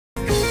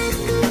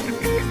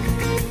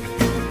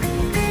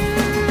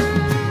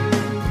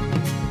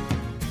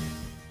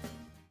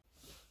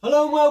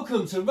Hello and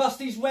welcome to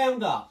Rusty's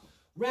Roundup.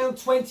 Round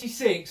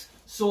 26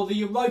 saw the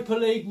Europa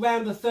League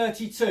round of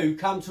 32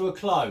 come to a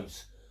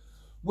close.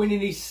 Winning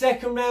his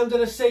second round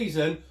of the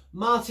season,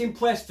 Martin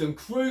Preston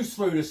cruised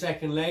through the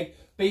second leg,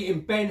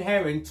 beating Ben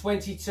Herring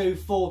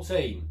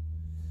 22-14.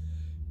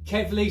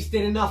 Kev Lees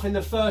did enough in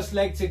the first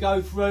leg to go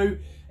through,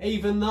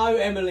 even though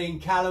Emmeline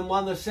Callum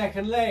won the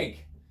second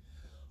leg.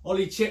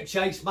 Ollie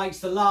Chipchase makes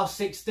the last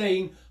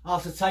 16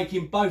 after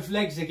taking both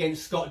legs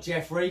against Scott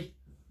Jeffrey.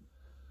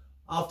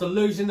 After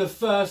losing the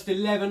first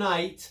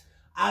 11-8,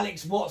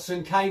 Alex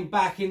Watson came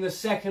back in the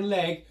second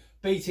leg,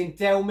 beating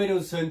Del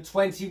Middleton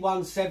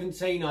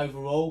 21-17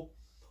 overall.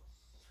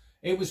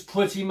 It was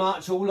pretty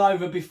much all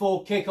over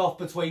before kick-off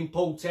between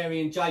Paul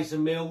Terry and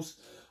Jason Mills,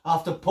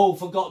 after Paul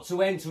forgot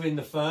to enter in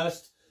the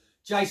first.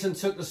 Jason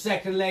took the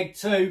second leg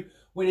too,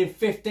 winning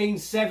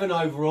 15-7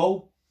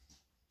 overall.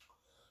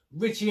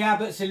 Richie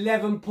Abbott's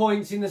 11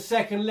 points in the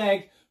second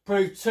leg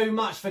proved too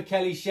much for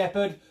Kelly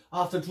Shepherd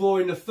after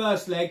drawing the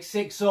first leg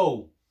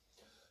 6-all.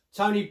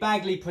 Tony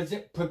Bagley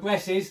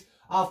progresses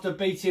after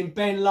beating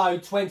Ben Lowe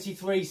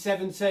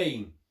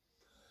 23-17.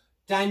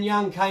 Dan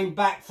Young came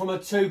back from a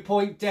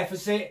 2-point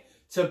deficit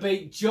to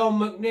beat John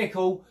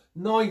McNichol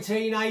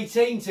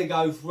 19-18 to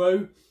go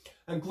through,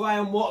 and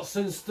Graham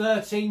Watson's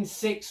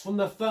 13-6 from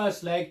the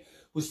first leg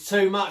was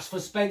too much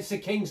for Spencer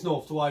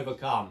Kingsnorth to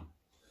overcome.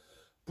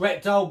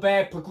 Brett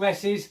Dolbear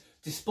progresses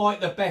despite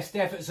the best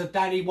efforts of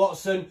Danny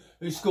Watson,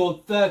 who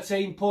scored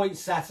 13 points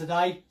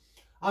Saturday.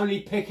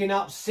 Only picking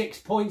up 6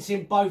 points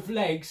in both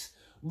legs,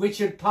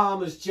 Richard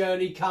Palmer's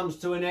journey comes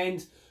to an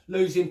end,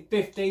 losing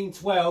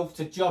 15-12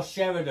 to Josh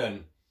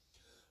Sheridan.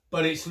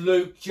 But it's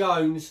Luke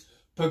Jones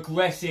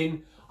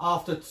progressing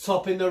after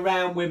topping the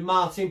round with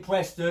Martin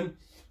Preston.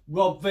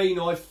 Rob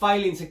Vinoy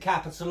failing to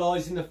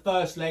capitalise in the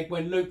first leg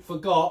when Luke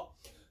forgot,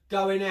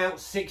 going out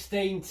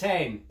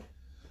 16-10.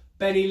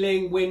 Benny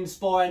Ling wins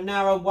by a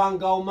narrow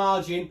 1-goal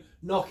margin,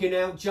 knocking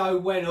out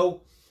Joe Wennell,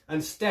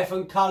 and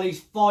Stephen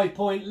Cully's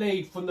 5-point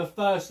lead from the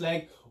first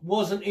leg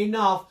wasn't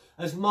enough,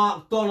 as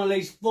Mark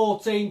Donnelly's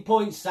 14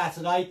 points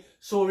Saturday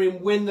saw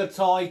him win the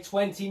tie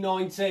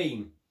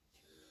 2019.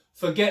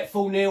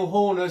 Forgetful Neil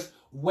Horners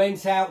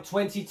went out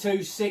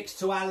 22-6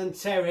 to Alan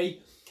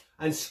Terry,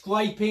 and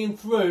scraping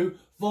through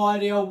via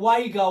the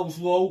away goals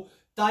rule,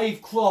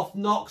 Dave Croft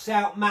knocks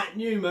out Matt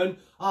Newman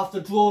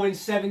after drawing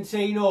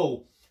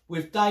 17-all.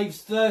 With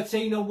Dave's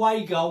 13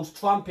 away goals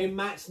trumping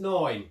Matt's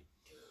 9.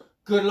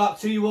 Good luck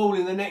to you all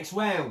in the next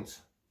round.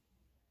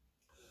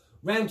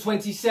 Round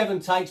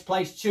 27 takes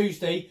place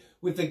Tuesday,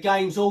 with the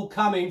games all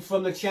coming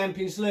from the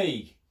Champions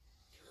League.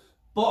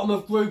 Bottom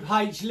of Group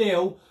H,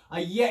 Lille are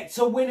yet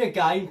to win a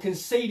game,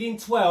 conceding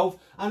 12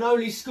 and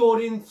only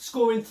scoring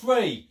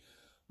 3,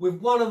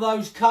 with one of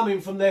those coming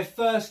from their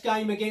first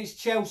game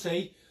against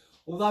Chelsea.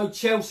 Although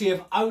Chelsea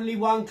have only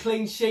one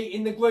clean sheet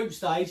in the group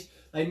stage,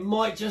 they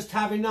might just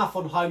have enough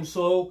on home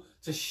soil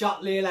to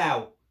shut Lille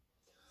out.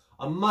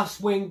 A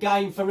must-win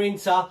game for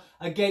Inter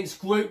against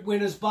group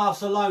winners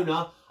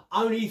Barcelona.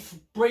 Only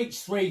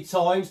breached 3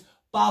 times,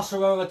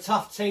 Barca are a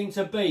tough team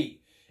to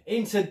beat.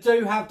 Inter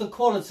do have the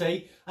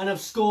quality and have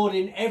scored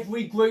in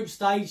every group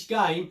stage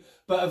game,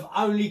 but have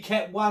only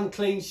kept one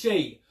clean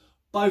sheet.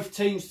 Both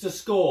teams to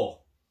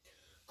score.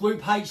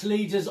 Group H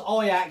leaders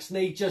Ajax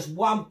need just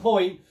 1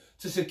 point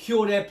to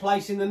secure their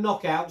place in the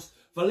knockouts.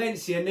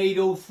 Valencia need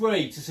all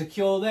 3 to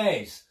secure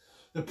theirs.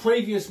 The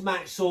previous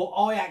match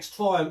saw Ajax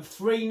triumph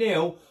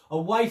 3-0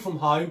 away from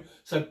home,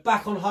 so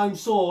back on home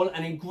soil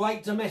and in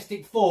great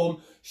domestic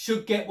form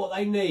should get what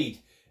they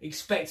need.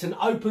 Expect an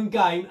open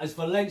game, as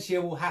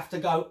Valencia will have to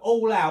go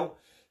all out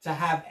to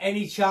have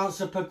any chance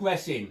of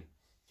progressing.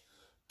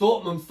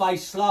 Dortmund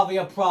face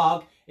Slavia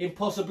Prague in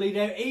possibly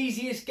their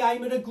easiest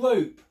game of the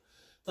group.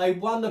 They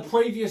won the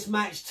previous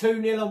match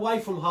 2-0 away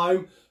from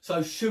home,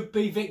 so should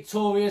be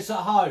victorious at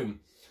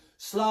home.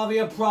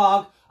 Slavia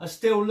Prague are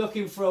still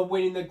looking for a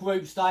win in the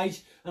group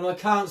stage, and I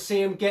can't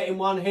see them getting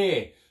one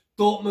here.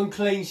 Dortmund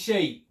clean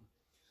sheet.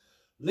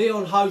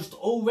 Lyon host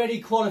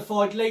already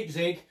qualified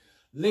Leipzig.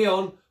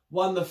 Lyon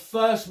won the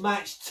first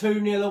match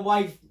 2-0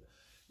 away.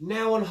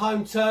 Now on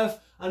home turf,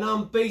 an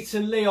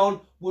unbeaten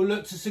Lyon will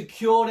look to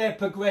secure their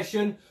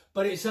progression,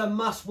 but it's a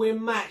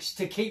must-win match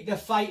to keep the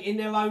fate in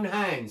their own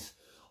hands.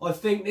 I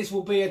think this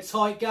will be a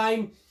tight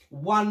game,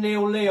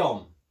 1-0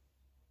 Lyon.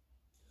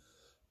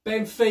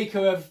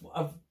 Benfica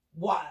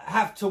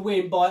have to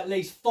win by at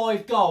least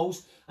 5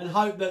 goals and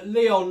hope that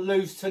Lyon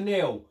lose to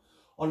 0.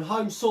 On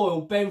home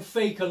soil,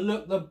 Benfica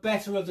look the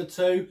better of the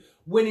two,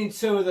 winning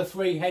 2 of the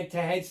 3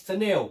 head-to-heads to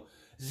 0.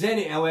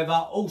 Zenit, however,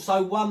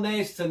 also won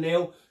theirs to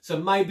 0, so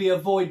maybe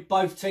avoid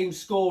both teams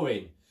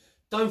scoring.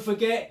 Don't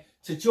forget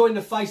to join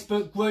the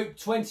Facebook group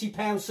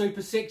 £20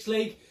 Super 6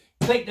 League.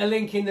 Click the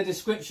link in the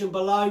description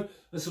below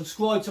and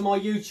subscribe to my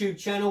YouTube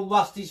channel,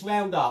 Rusty's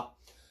Roundup.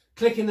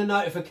 Clicking the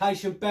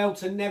notification bell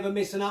to never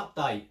miss an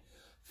update.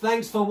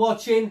 Thanks for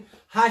watching.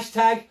 #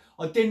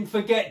 I didn't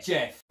forget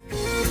Jeff.